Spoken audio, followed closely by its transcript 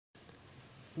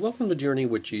Welcome to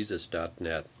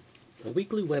JourneyWithJesus.net, a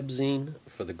weekly webzine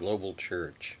for the global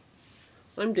church.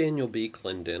 I'm Daniel B.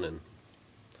 Clendenin.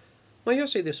 My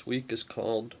essay this week is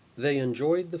called, They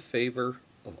Enjoyed the Favor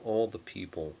of All the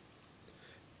People.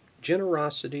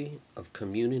 Generosity of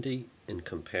Community and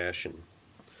Compassion.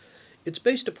 It's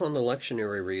based upon the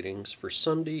lectionary readings for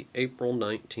Sunday, April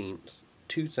 19th,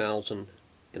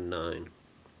 2009.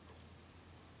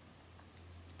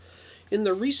 In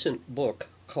the recent book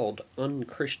called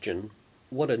Unchristian,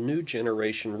 What a New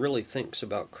Generation Really Thinks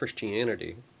About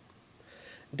Christianity,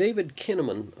 David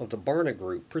Kinnaman of the Barna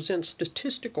Group presents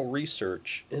statistical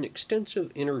research and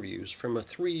extensive interviews from a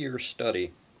 3-year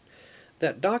study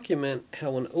that document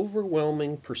how an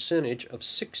overwhelming percentage of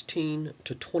 16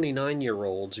 to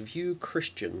 29-year-olds view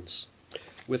Christians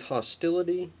with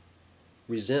hostility,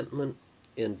 resentment,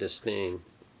 and disdain.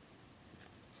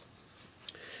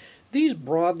 These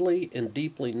broadly and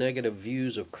deeply negative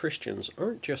views of Christians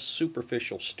aren't just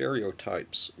superficial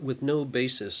stereotypes with no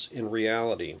basis in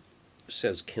reality,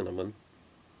 says Kinnaman.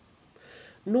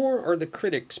 Nor are the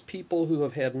critics people who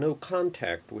have had no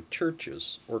contact with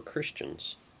churches or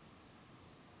Christians.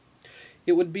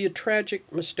 It would be a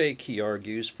tragic mistake, he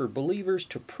argues, for believers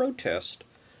to protest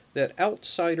that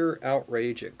outsider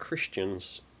outrage at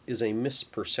Christians is a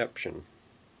misperception.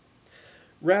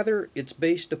 Rather, it's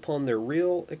based upon their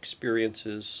real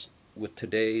experiences with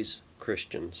today's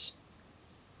Christians.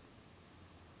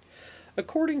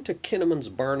 According to Kinnaman's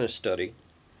Barna study,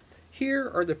 here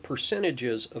are the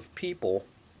percentages of people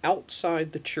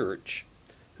outside the church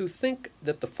who think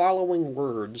that the following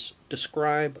words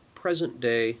describe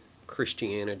present-day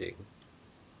Christianity.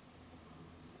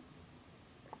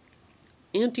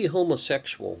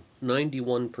 Anti-homosexual,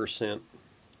 91%.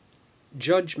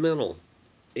 Judgmental,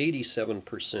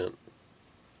 87%.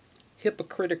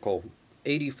 Hypocritical,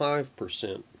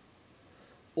 85%.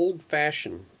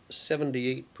 Old-fashioned,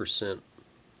 78%.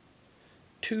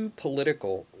 Too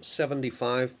political,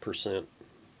 75%.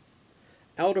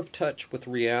 Out of touch with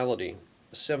reality,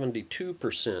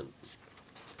 72%.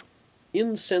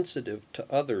 Insensitive to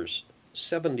others,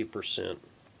 70%.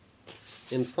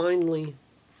 And finally,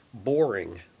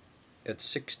 boring at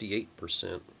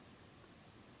 68%.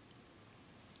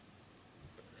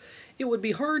 It would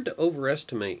be hard to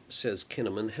overestimate, says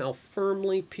Kinnaman, how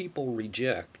firmly people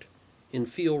reject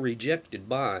and feel rejected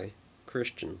by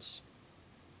Christians.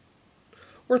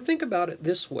 Or think about it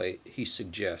this way, he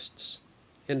suggests,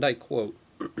 and I quote,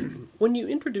 When you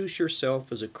introduce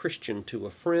yourself as a Christian to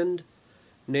a friend,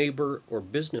 neighbor, or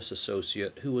business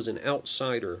associate who is an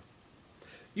outsider,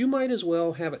 you might as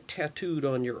well have it tattooed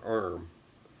on your arm.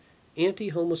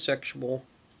 Anti-homosexual,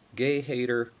 gay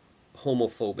hater,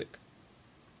 homophobic.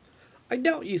 I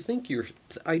doubt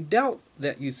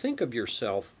that you think of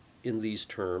yourself in these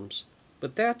terms,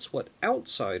 but that's what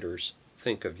outsiders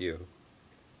think of you.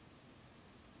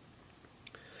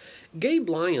 Gabe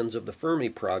Lyons of the Fermi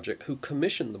Project, who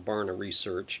commissioned the Barna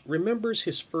research, remembers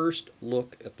his first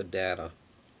look at the data.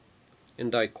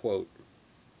 And I quote,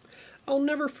 I'll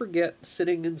never forget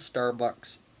sitting in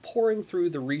Starbucks, poring through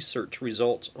the research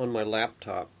results on my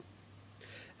laptop.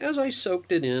 As I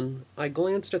soaked it in, I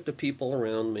glanced at the people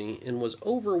around me and was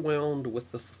overwhelmed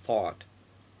with the thought,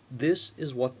 this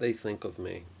is what they think of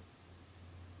me.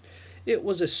 It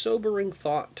was a sobering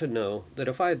thought to know that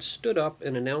if I had stood up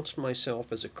and announced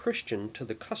myself as a Christian to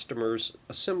the customers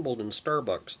assembled in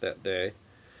Starbucks that day,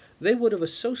 they would have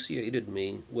associated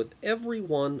me with every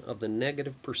one of the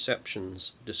negative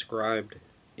perceptions described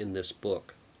in this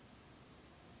book.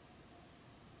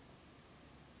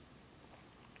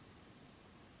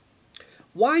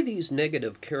 Why these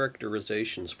negative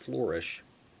characterizations flourish,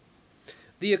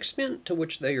 the extent to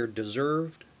which they are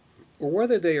deserved, or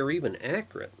whether they are even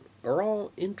accurate, are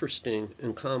all interesting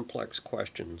and complex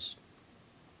questions.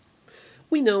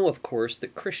 We know, of course,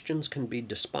 that Christians can be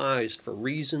despised for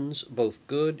reasons both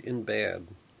good and bad,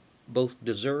 both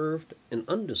deserved and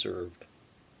undeserved.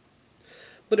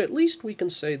 But at least we can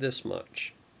say this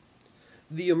much.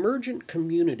 The emergent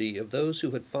community of those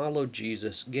who had followed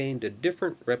Jesus gained a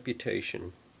different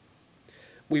reputation.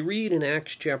 We read in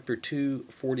Acts chapter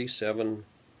 2:47,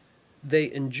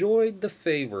 they enjoyed the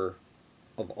favor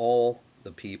of all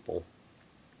the people.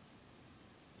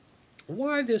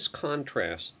 Why this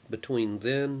contrast between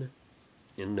then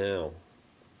and now?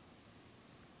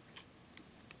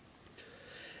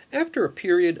 After a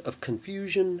period of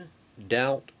confusion,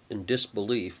 doubt, and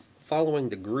disbelief following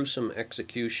the gruesome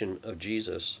execution of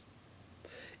Jesus,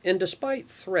 and despite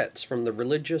threats from the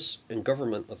religious and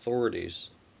government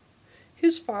authorities,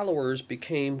 his followers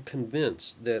became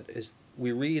convinced that, as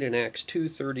we read in Acts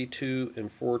 2:32 and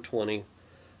 4:20,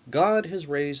 God has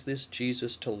raised this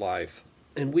Jesus to life,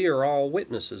 and we are all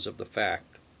witnesses of the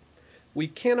fact. We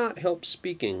cannot help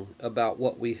speaking about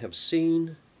what we have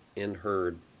seen and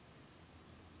heard.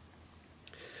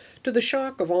 To the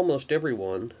shock of almost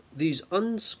everyone, these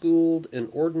unschooled and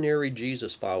ordinary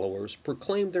Jesus followers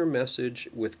proclaimed their message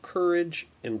with courage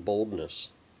and boldness.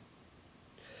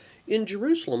 In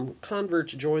Jerusalem,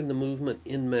 converts joined the movement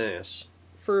en masse,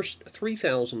 first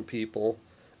 3,000 people,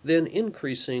 then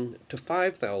increasing to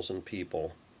 5,000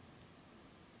 people.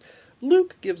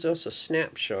 Luke gives us a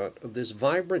snapshot of this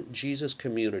vibrant Jesus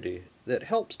community that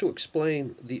helps to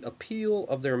explain the appeal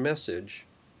of their message,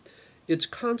 its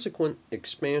consequent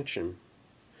expansion,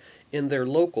 and their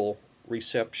local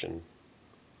reception.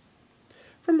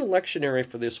 From the lectionary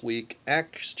for this week,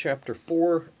 Acts chapter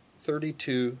 4,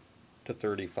 32 to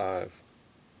 35.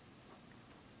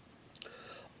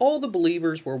 All the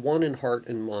believers were one in heart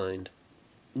and mind.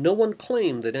 No one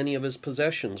claimed that any of his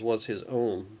possessions was his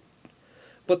own,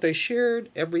 but they shared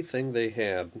everything they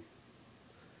had.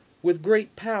 With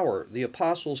great power, the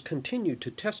apostles continued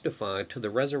to testify to the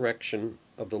resurrection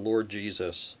of the Lord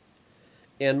Jesus,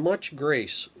 and much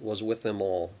grace was with them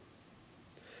all.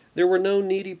 There were no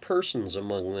needy persons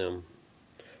among them.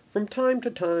 From time to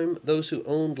time, those who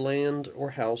owned land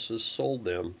or houses sold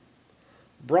them,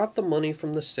 brought the money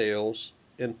from the sales,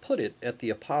 and put it at the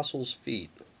apostles'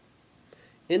 feet,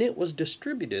 and it was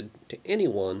distributed to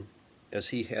anyone as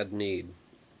he had need.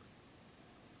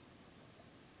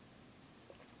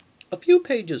 A few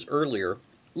pages earlier,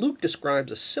 Luke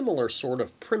describes a similar sort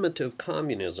of primitive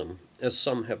communism, as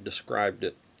some have described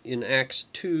it, in Acts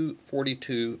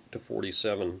 2:42 to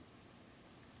 47.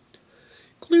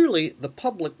 Clearly, the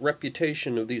public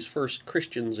reputation of these first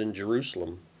Christians in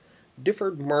Jerusalem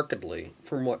differed markedly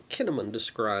from what Kinnaman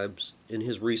describes in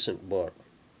his recent book.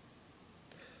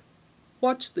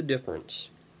 What's the difference?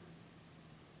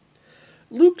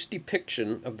 Luke's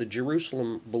depiction of the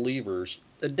Jerusalem believers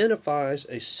identifies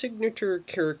a signature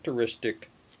characteristic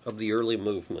of the early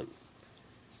movement.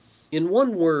 In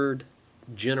one word,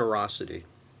 generosity.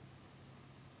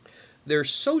 Their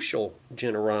social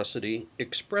generosity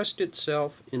expressed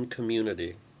itself in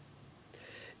community,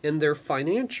 and their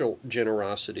financial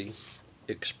generosity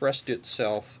expressed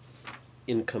itself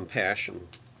in compassion.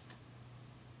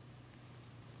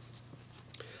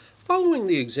 Following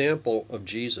the example of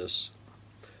Jesus,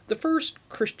 the first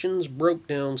Christians broke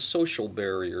down social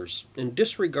barriers and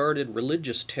disregarded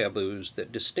religious taboos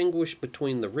that distinguished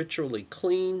between the ritually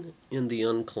clean and the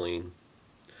unclean,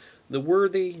 the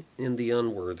worthy and the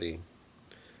unworthy,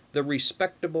 the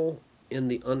respectable and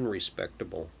the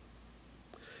unrespectable.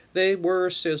 They were,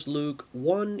 says Luke,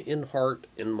 one in heart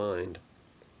and mind.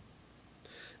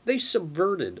 They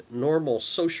subverted normal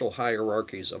social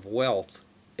hierarchies of wealth,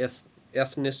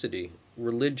 ethnicity,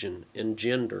 religion, and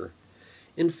gender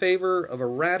in favor of a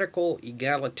radical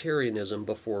egalitarianism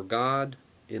before God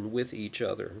and with each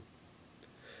other.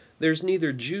 There's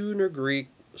neither Jew nor Greek,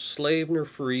 slave nor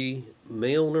free,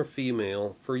 male nor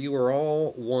female, for you are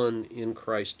all one in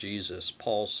Christ Jesus,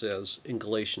 Paul says in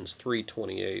Galatians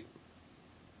 3:28.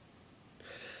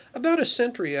 About a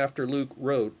century after Luke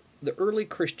wrote, the early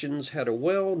Christians had a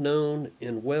well-known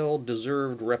and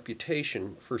well-deserved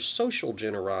reputation for social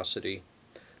generosity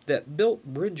that built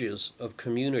bridges of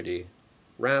community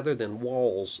rather than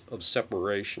walls of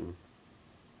separation.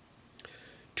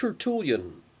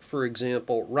 Tertullian, for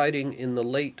example, writing in the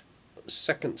late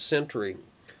 2nd century,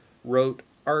 wrote,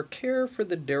 "Our care for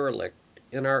the derelict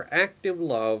and our active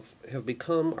love have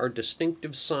become our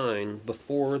distinctive sign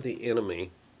before the enemy.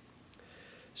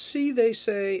 See, they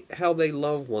say, how they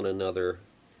love one another,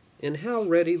 and how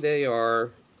ready they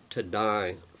are to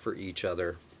die for each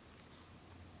other."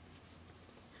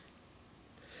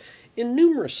 In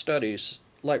numerous studies,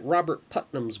 like Robert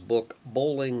Putnam's book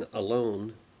Bowling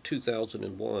Alone,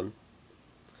 2001,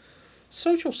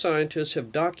 social scientists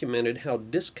have documented how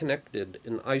disconnected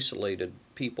and isolated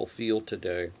people feel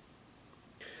today.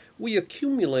 We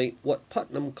accumulate what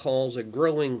Putnam calls a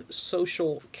growing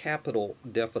social capital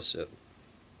deficit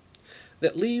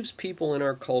that leaves people in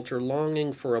our culture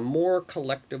longing for a more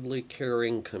collectively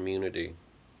caring community.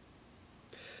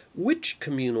 Which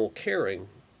communal caring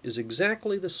is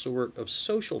exactly the sort of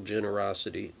social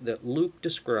generosity that Luke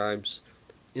describes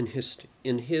in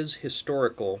his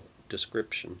historical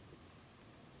description.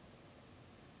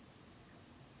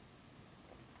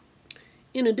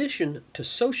 In addition to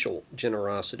social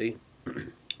generosity,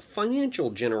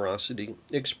 financial generosity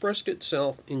expressed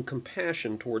itself in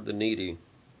compassion toward the needy.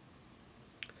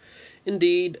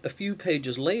 Indeed, a few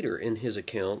pages later in his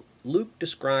account, Luke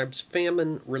describes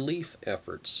famine relief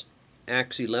efforts,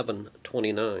 Acts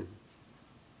 11:29.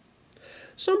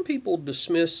 Some people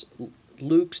dismiss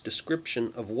Luke's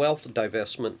description of wealth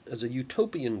divestment as a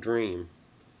utopian dream,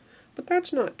 but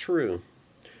that's not true.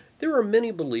 There are many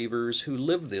believers who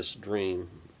live this dream,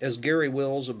 as Gary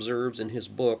Wills observes in his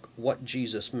book, What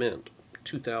Jesus Meant,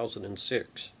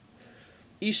 2006.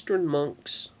 Eastern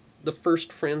monks, the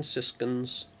First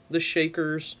Franciscans, the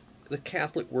Shakers, the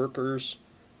Catholic workers,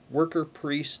 worker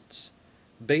priests,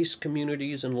 base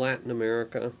communities in Latin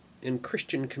America, and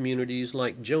Christian communities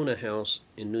like Jonah House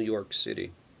in New York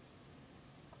City.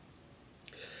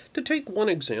 To take one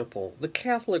example, the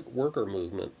Catholic worker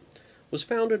movement was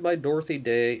founded by Dorothy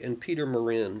Day and Peter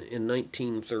Marin in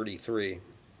 1933.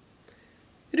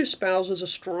 It espouses a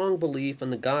strong belief in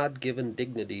the God-given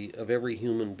dignity of every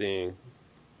human being.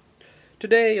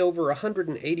 Today, over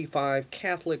 185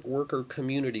 Catholic worker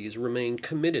communities remain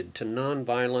committed to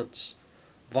nonviolence,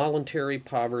 voluntary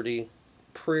poverty,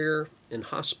 prayer, and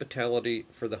hospitality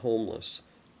for the homeless,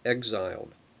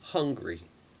 exiled, hungry,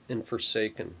 and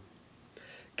forsaken.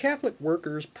 Catholic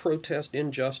workers protest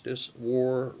injustice,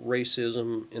 war,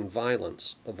 racism, and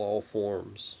violence of all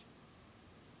forms.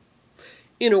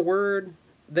 In a word,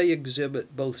 they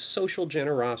exhibit both social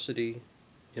generosity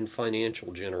and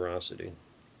financial generosity.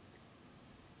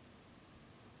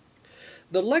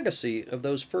 The legacy of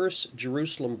those first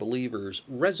Jerusalem believers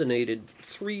resonated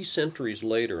 3 centuries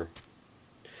later.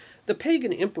 The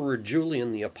pagan emperor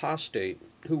Julian the Apostate,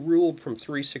 who ruled from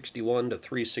 361 to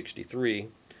 363,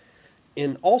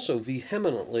 and also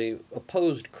vehemently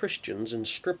opposed Christians and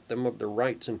stripped them of their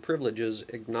rights and privileges,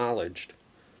 acknowledged,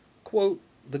 quote,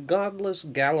 "The godless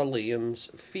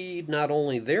Galileans feed not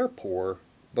only their poor,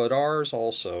 but ours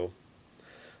also.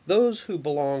 Those who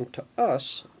belong to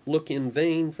us look in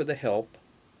vain for the help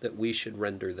that we should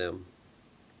render them."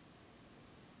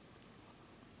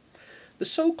 The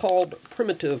so-called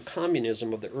primitive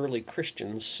communism of the early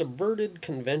Christians subverted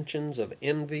conventions of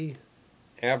envy,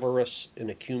 avarice,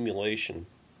 and accumulation.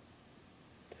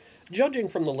 Judging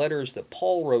from the letters that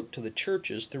Paul wrote to the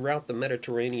churches throughout the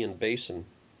Mediterranean basin,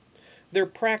 their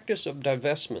practice of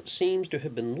divestment seems to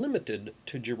have been limited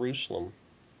to Jerusalem.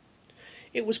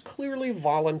 It was clearly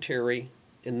voluntary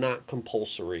and not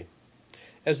compulsory,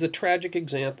 as the tragic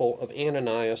example of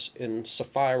Ananias and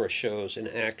Sapphira shows in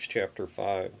Acts chapter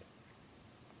 5.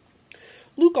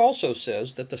 Luke also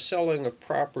says that the selling of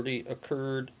property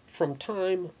occurred from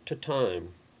time to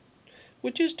time,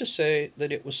 which is to say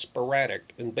that it was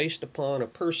sporadic and based upon a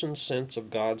person's sense of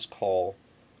God's call,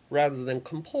 rather than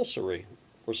compulsory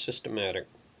or systematic.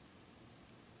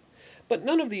 But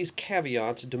none of these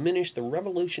caveats diminish the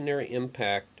revolutionary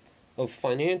impact of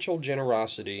financial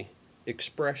generosity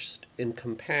expressed in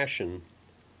compassion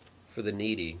for the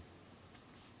needy.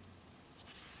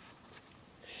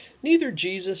 Neither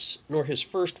Jesus nor his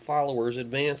first followers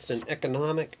advanced an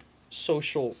economic,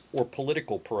 social, or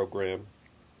political program,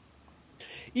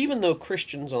 even though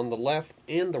Christians on the left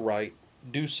and the right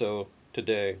do so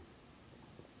today.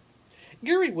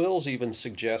 Gary Wills even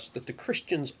suggests that the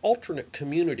Christians' alternate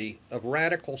community of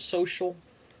radical social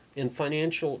and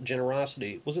financial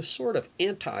generosity was a sort of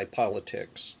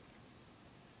anti-politics.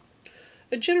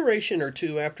 A generation or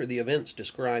two after the events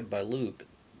described by Luke,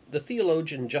 the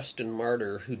theologian Justin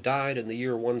Martyr, who died in the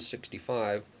year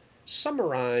 165,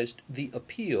 summarized the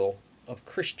appeal of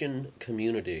Christian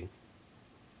community.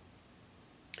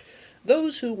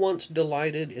 Those who once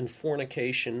delighted in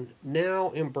fornication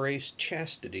now embrace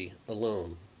chastity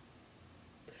alone.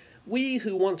 We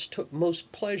who once took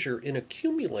most pleasure in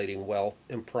accumulating wealth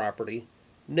and property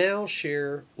now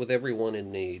share with everyone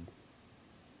in need.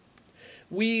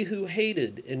 We who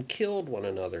hated and killed one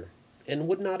another and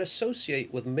would not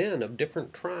associate with men of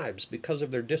different tribes because of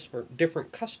their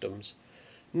different customs,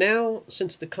 now,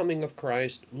 since the coming of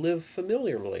Christ, live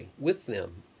familiarly with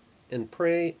them and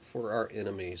pray for our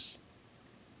enemies.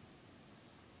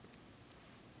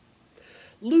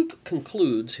 Luke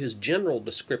concludes his general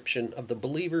description of the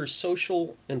believer's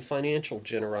social and financial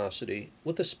generosity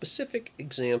with a specific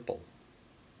example.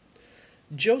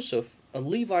 Joseph, a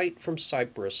Levite from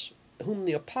Cyprus, whom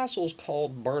the apostles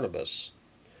called Barnabas,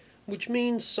 which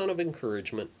means son of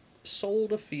encouragement,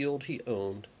 sold a field he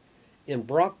owned and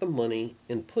brought the money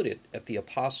and put it at the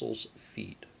apostles'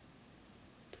 feet.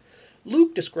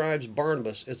 Luke describes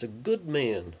Barnabas as a good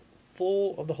man,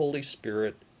 full of the Holy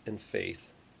Spirit and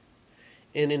faith.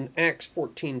 And in Acts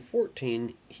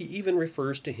 14:14, he even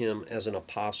refers to him as an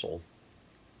apostle.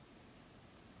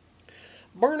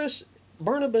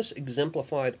 Barnabas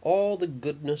exemplified all the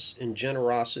goodness and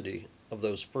generosity of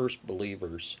those first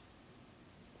believers.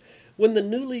 When the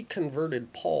newly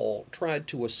converted Paul tried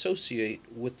to associate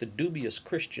with the dubious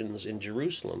Christians in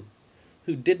Jerusalem,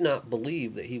 who did not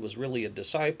believe that he was really a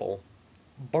disciple,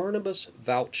 Barnabas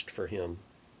vouched for him.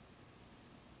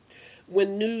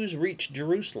 When news reached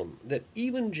Jerusalem that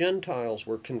even Gentiles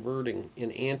were converting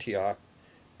in Antioch,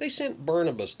 they sent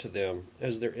Barnabas to them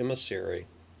as their emissary.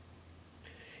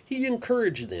 He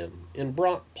encouraged them and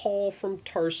brought Paul from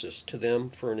Tarsus to them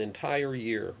for an entire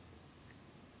year.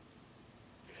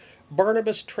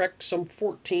 Barnabas trekked some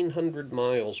 1,400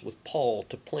 miles with Paul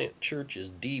to plant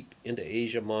churches deep into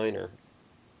Asia Minor.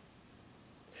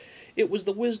 It was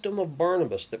the wisdom of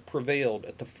Barnabas that prevailed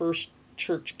at the first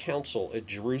church council at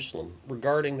Jerusalem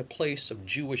regarding the place of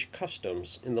Jewish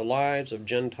customs in the lives of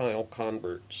Gentile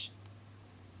converts.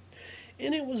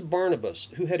 And it was Barnabas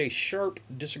who had a sharp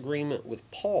disagreement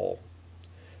with Paul,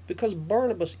 because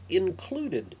Barnabas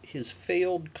included his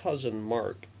failed cousin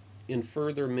Mark in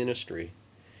further ministry,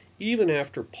 even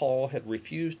after Paul had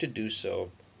refused to do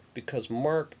so because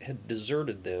Mark had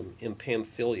deserted them in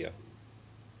Pamphylia.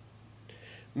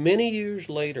 Many years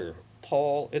later,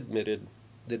 Paul admitted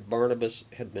that Barnabas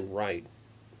had been right.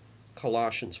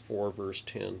 Colossians 4, verse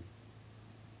 10.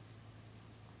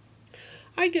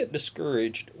 I get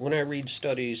discouraged when I read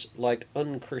studies like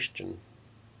Unchristian,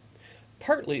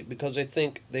 partly because I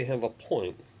think they have a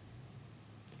point.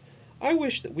 I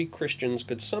wish that we Christians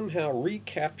could somehow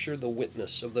recapture the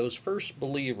witness of those first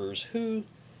believers who,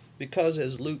 because,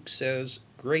 as Luke says,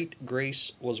 great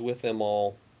grace was with them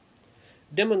all,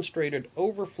 demonstrated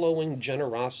overflowing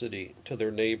generosity to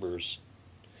their neighbors,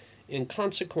 and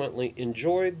consequently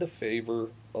enjoyed the favor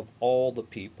of all the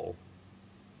people.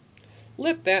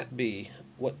 Let that be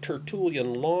what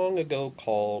Tertullian long ago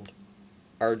called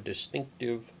our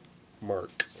distinctive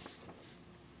mark.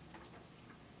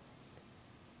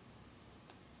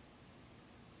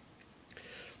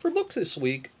 For books this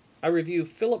week, I review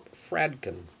Philip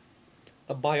Fradkin,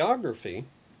 a biography.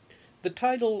 The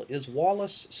title is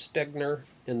Wallace Stegner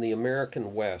in the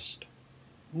American West,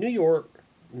 New York,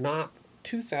 Knopf,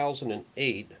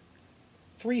 2008,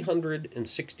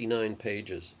 369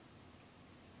 pages.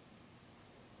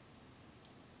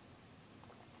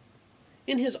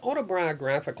 In his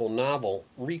autobiographical novel,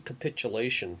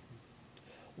 Recapitulation,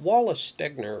 Wallace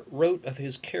Stegner wrote of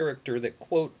his character that,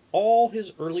 quote, all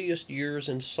his earliest years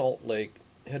in Salt Lake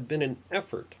had been an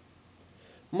effort,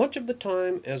 much of the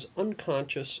time as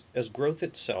unconscious as growth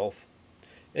itself,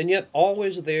 and yet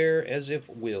always there as if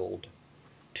willed,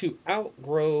 to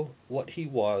outgrow what he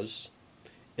was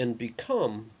and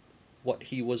become what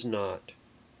he was not.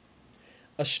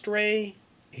 Astray,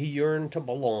 he yearned to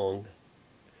belong.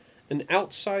 An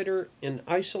outsider and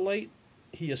isolate,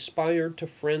 he aspired to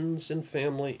friends and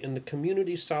family and the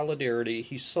community solidarity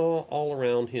he saw all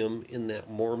around him in that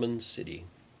Mormon city.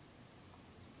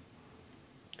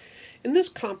 In this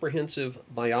comprehensive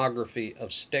biography of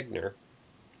Stegner,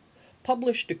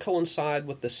 published to coincide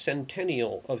with the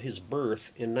centennial of his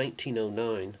birth in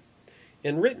 1909,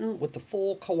 and written with the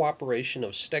full cooperation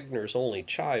of Stegner's only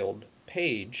child,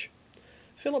 Paige,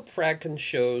 Philip Fradkin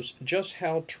shows just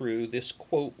how true this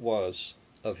quote was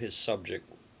of his subject.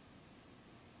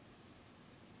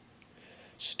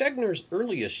 Stegner's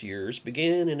earliest years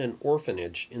began in an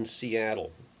orphanage in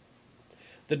Seattle,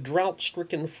 the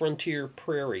drought-stricken frontier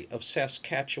prairie of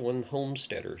Saskatchewan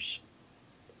homesteaders.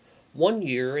 One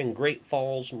year in Great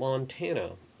Falls,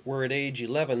 Montana, where at age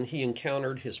 11 he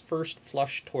encountered his first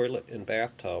flush toilet and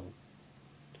bathtub.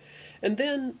 And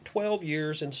then 12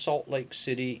 years in Salt Lake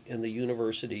City and the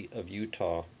University of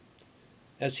Utah.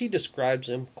 As he describes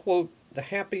them, quote, the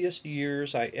happiest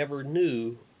years I ever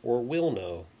knew or will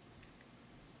know.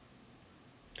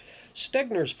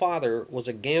 Stegner's father was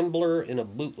a gambler and a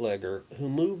bootlegger who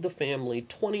moved the family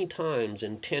 20 times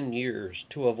in 10 years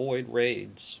to avoid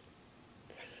raids.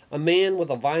 A man with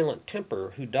a violent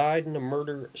temper who died in a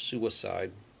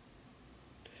murder-suicide.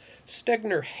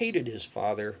 Stegner hated his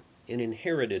father and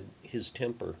inherited his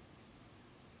temper.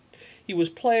 He was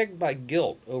plagued by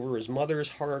guilt over his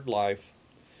mother's hard life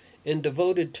and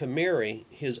devoted to Mary,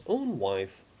 his own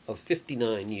wife of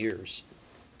 59 years.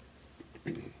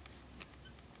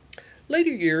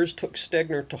 Later years took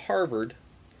Stegner to Harvard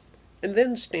and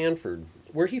then Stanford,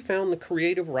 where he found the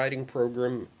creative writing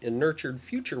program and nurtured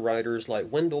future writers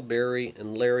like Wendell Berry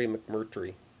and Larry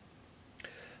McMurtry.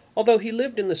 Although he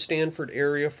lived in the Stanford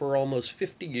area for almost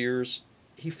 50 years,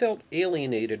 he felt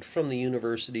alienated from the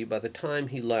university by the time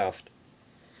he left,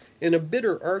 and a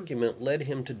bitter argument led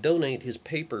him to donate his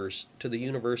papers to the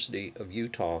University of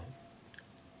Utah.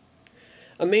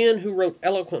 A man who wrote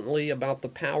eloquently about the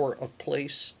power of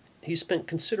place, he spent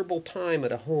considerable time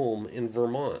at a home in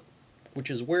Vermont,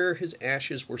 which is where his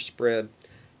ashes were spread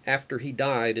after he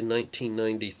died in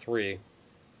 1993.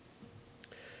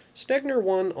 Stegner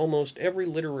won almost every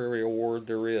literary award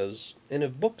there is, and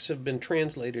his books have been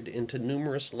translated into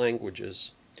numerous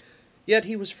languages. Yet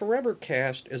he was forever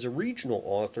cast as a regional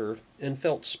author and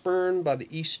felt spurned by the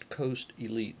East Coast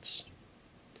elites.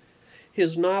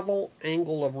 His novel,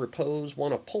 Angle of Repose,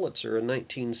 won a Pulitzer in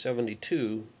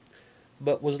 1972,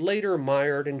 but was later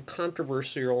mired in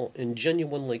controversial and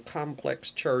genuinely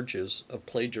complex charges of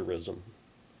plagiarism.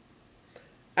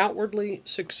 Outwardly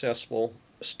successful,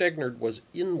 Stegner was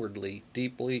inwardly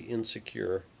deeply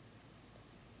insecure.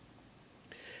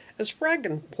 As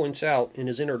Fragen points out in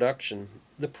his introduction,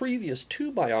 the previous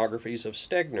two biographies of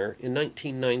Stegner in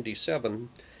 1997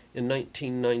 and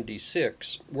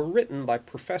 1996 were written by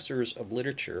professors of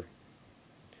literature.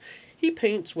 He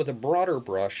paints with a broader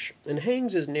brush and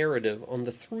hangs his narrative on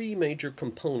the three major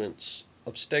components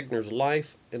of Stegner's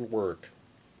life and work: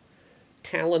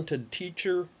 talented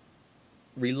teacher,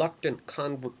 reluctant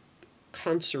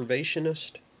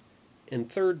conservationist,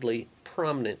 and thirdly,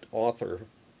 prominent author.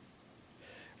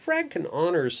 Fragen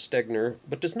honors Stegner,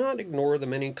 but does not ignore the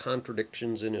many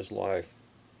contradictions in his life.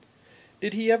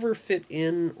 Did he ever fit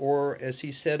in, or, as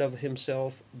he said of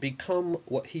himself, become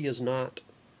what he is not?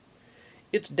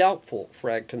 It's doubtful,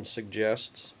 Fragen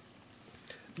suggests.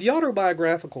 The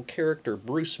autobiographical character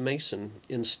Bruce Mason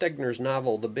in Stegner's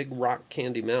novel The Big Rock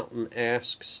Candy Mountain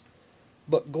asks,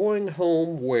 "But going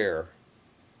home where?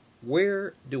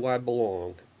 Where do I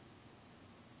belong?"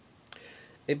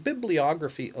 A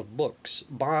bibliography of books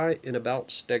by and about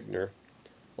Stegner,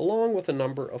 along with a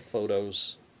number of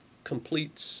photos,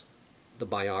 completes the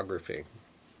biography.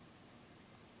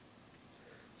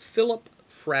 Philip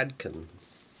Fradkin,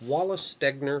 Wallace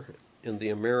Stegner in the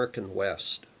American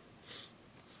West.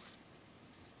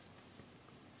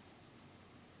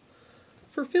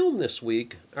 For film this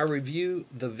week, I review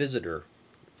The Visitor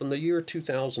from the year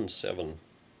 2007.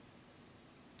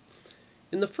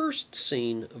 In the first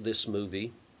scene of this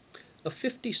movie, a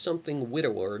 50-something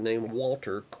widower named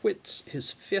Walter quits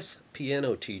his fifth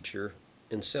piano teacher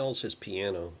and sells his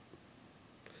piano.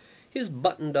 His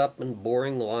buttoned-up and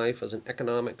boring life as an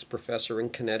economics professor in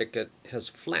Connecticut has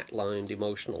flatlined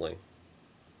emotionally.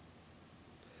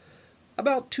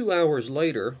 About 2 hours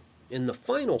later, in the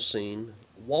final scene,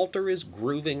 Walter is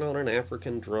grooving on an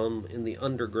African drum in the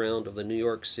underground of the New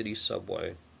York City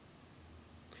subway.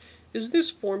 Is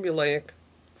this formulaic,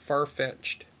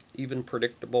 far-fetched, even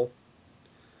predictable?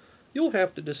 You'll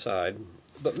have to decide,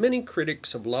 but many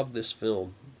critics have loved this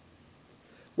film.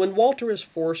 When Walter is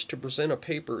forced to present a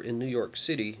paper in New York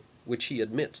City, which he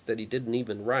admits that he didn't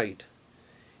even write,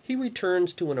 he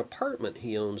returns to an apartment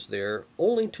he owns there,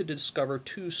 only to discover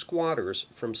two squatters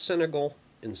from Senegal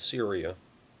and Syria.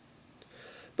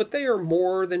 But they are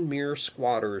more than mere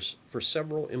squatters for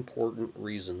several important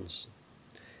reasons,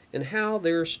 and how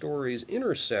their stories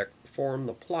intersect form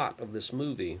the plot of this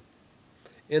movie,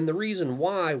 and the reason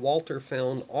why Walter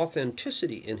found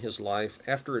authenticity in his life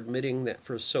after admitting that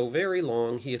for so very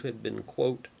long he had been,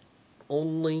 quote,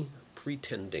 only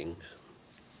pretending.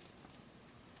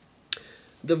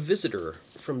 The Visitor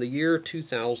from the year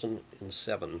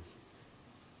 2007.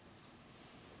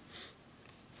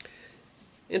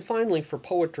 And finally, for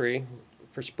poetry,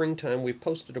 for springtime, we've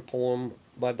posted a poem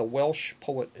by the Welsh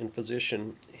poet and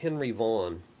physician Henry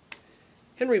Vaughan.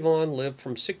 Henry Vaughan lived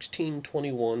from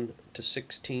 1621 to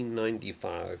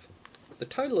 1695. The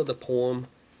title of the poem,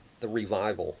 The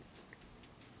Revival.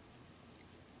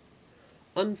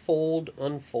 Unfold,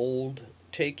 unfold,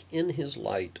 take in his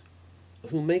light,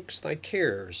 who makes thy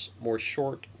cares more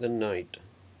short than night.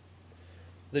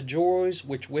 The joys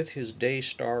which with his day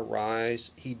star rise,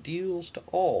 he deals to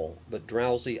all but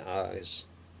drowsy eyes.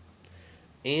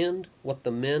 And what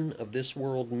the men of this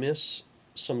world miss,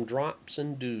 some drops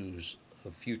and dews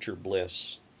of future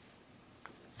bliss.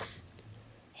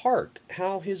 Hark,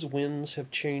 how his winds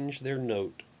have changed their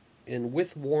note, and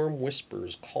with warm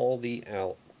whispers call thee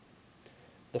out.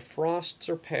 The frosts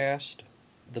are past,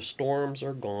 the storms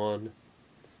are gone,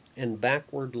 and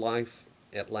backward life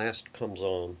at last comes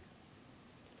on.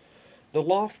 The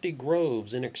lofty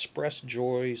groves in express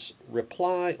joys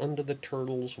reply unto the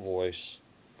turtle's voice,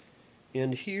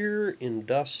 and here in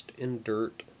dust and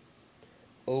dirt,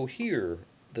 oh, here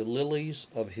the lilies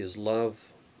of his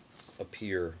love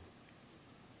appear.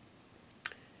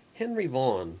 Henry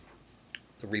Vaughan,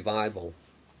 The Revival.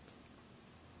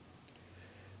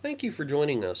 Thank you for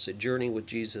joining us at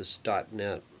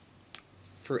JourneyWithJesus.net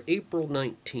for April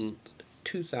 19th,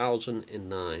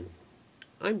 2009.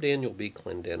 I'm Daniel B.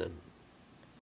 Clendenin.